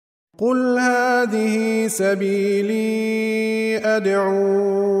قل هذه سبيلي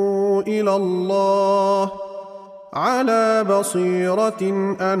أدعو إلى الله على بصيرة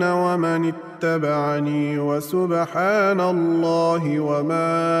أنا ومن اتبعني وسبحان الله وما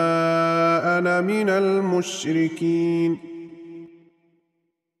أنا من المشركين.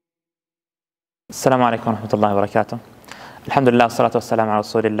 السلام عليكم ورحمة الله وبركاته. الحمد لله والصلاة والسلام على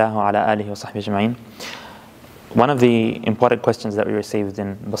رسول الله وعلى آله وصحبه أجمعين. One of the important questions that we received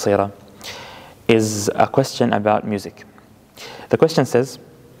in Baseerah is a question about music. The question says,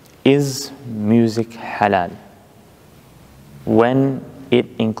 is music halal when it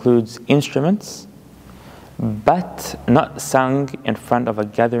includes instruments but not sung in front of a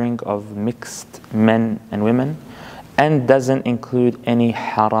gathering of mixed men and women, and doesn't include any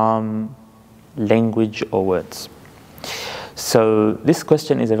haram language or words? So this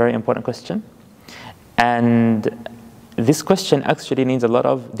question is a very important question, and this question actually needs a lot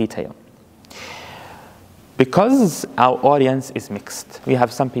of detail. Because our audience is mixed, we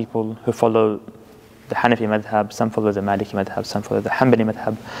have some people who follow the Hanafi madhab, some follow the Maliki madhab, some follow the Hanbali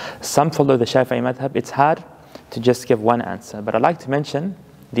madhab, some follow the Shafi'i madhab. It's hard to just give one answer, but I'd like to mention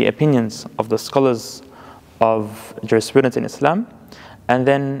the opinions of the scholars of jurisprudence in Islam, and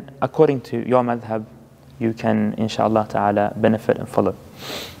then according to your madhab, you can, inshallah ta'ala, benefit and follow.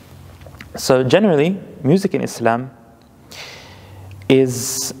 So generally, music in Islam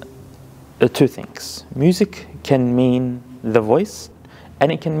is two things. Music can mean the voice, and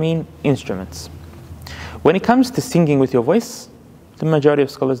it can mean instruments. When it comes to singing with your voice, the majority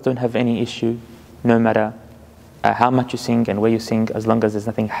of scholars don't have any issue, no matter how much you sing and where you sing, as long as there's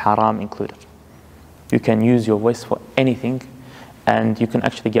nothing haram included. You can use your voice for anything, and you can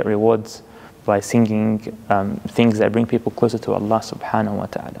actually get rewards by singing things that bring people closer to Allah subhanahu wa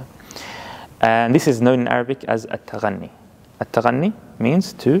ta'ala. And this is known in Arabic as at-taghanni. At-taghanni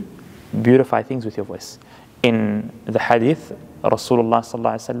means to beautify things with your voice. In the hadith, Rasulullah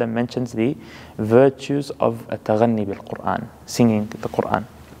sallallahu alaihi wasallam mentions the virtues of at-taghanni bil-Qur'an, singing the Qur'an.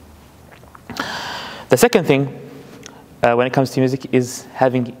 The second thing when it comes to music is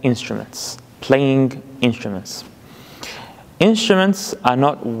having instruments, playing instruments. Instruments are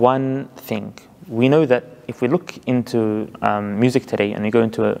not one thing. We know that if we look into music today and we go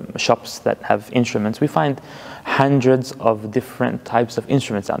into shops that have instruments, we find hundreds of different types of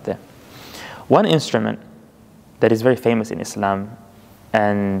instruments out there. One instrument that is very famous in Islam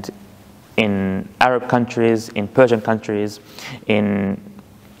and in Arab countries, in Persian countries, in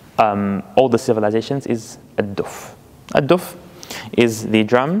all the civilizations is a duf. A duf is the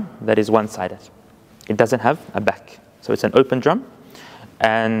drum that is one-sided. It doesn't have a back. So it's an open drum,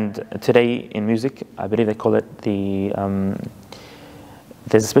 and today in music, I believe they call it the,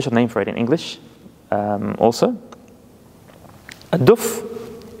 there's a special name for it in English also. A duf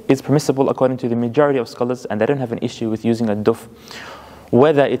is permissible according to the majority of scholars, and they don't have an issue with using a duf,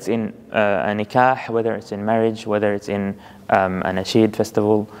 whether it's in a nikah, whether it's in marriage, whether it's in an nasheed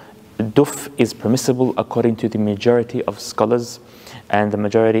festival. Duf is permissible according to the majority of scholars and the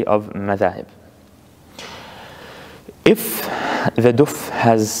majority of madhahib. If the duf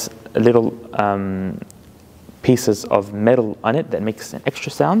has little pieces of metal on it that makes an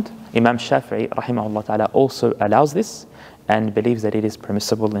extra sound, Imam Shafi'i rahimahullah ta'ala also allows this and believes that it is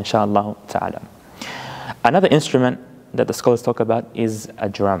permissible, inshallah ta'ala. Another instrument that the scholars talk about is a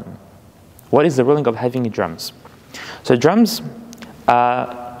drum. What is the ruling of having drums? So drums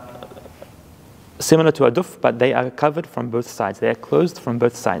are similar to a duf, but they are covered from both sides. They are closed from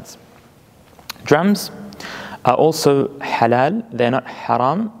both sides. Drums are also halal, they are not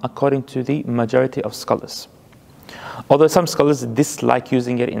haram according to the majority of scholars. Although some scholars dislike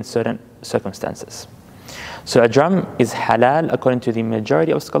using it in certain circumstances. So a drum is halal according to the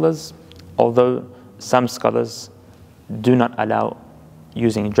majority of scholars, although some scholars do not allow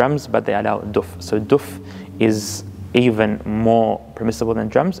using drums, but they allow duf. So duf is even more permissible than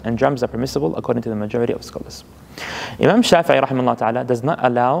drums, and drums are permissible according to the majority of scholars. Imam Shafi'i rahimahullah ta'ala does not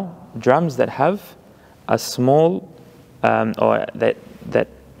allow drums that have a small or that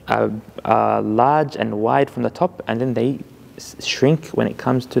are large and wide from the top, and then they shrink when it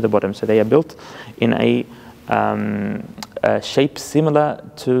comes to the bottom. So they are built in a shape similar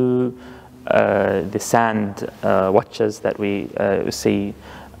to the sand watches that we see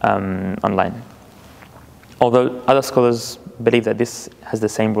online. Although other scholars believe that this has the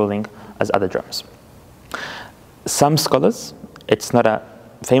same ruling as other drums. Some scholars, it's not a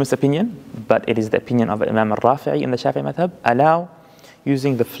famous opinion, but it is the opinion of Imam al-Rafi'i in the Shafi'i madhab, allow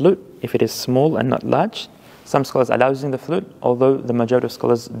using the flute if it is small and not large. Some scholars allow using the flute, although the majority of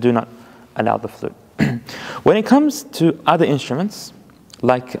scholars do not allow the flute. When it comes to other instruments,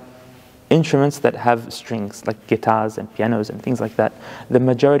 like instruments that have strings, like guitars and pianos and things like that, the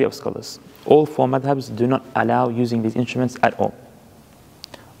majority of scholars, all four madhabs, do not allow using these instruments at all.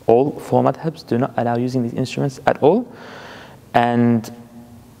 All four madhabs do not allow using these instruments at all. And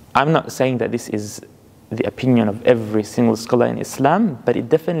I'm not saying that this is the opinion of every single scholar in Islam, but it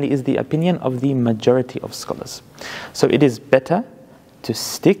definitely is the opinion of the majority of scholars. So it is better to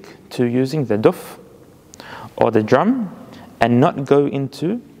stick to using the duf or the drum and not go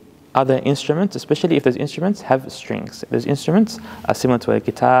into other instruments, especially if those instruments have strings. If those instruments are similar to a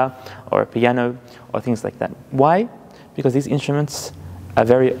guitar or a piano or things like that. Why? Because these instruments are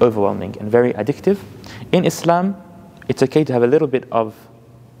very overwhelming and very addictive. In Islam, it's okay to have a little bit of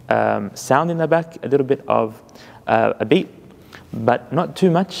sound in the back, a little bit of a beat, but not too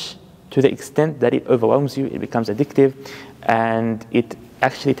much to the extent that it overwhelms you, it becomes addictive, and it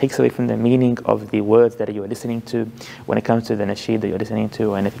actually takes away from the meaning of the words that you are listening to when it comes to the nasheed that you're listening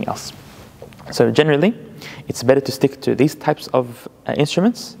to or anything else. So generally, it's better to stick to these types of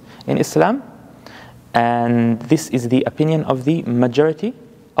instruments in Islam, and this is the opinion of the majority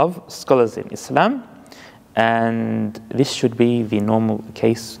of scholars in Islam, and this should be the normal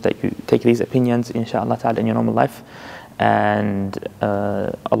case, that you take these opinions inshallah ta'ala in your normal life. And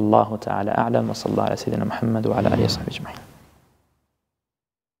Allahu ta'ala a'lam wa sallallahu ala sayyidina Muhammad wa ala alihi wa sahbihi ajma'in.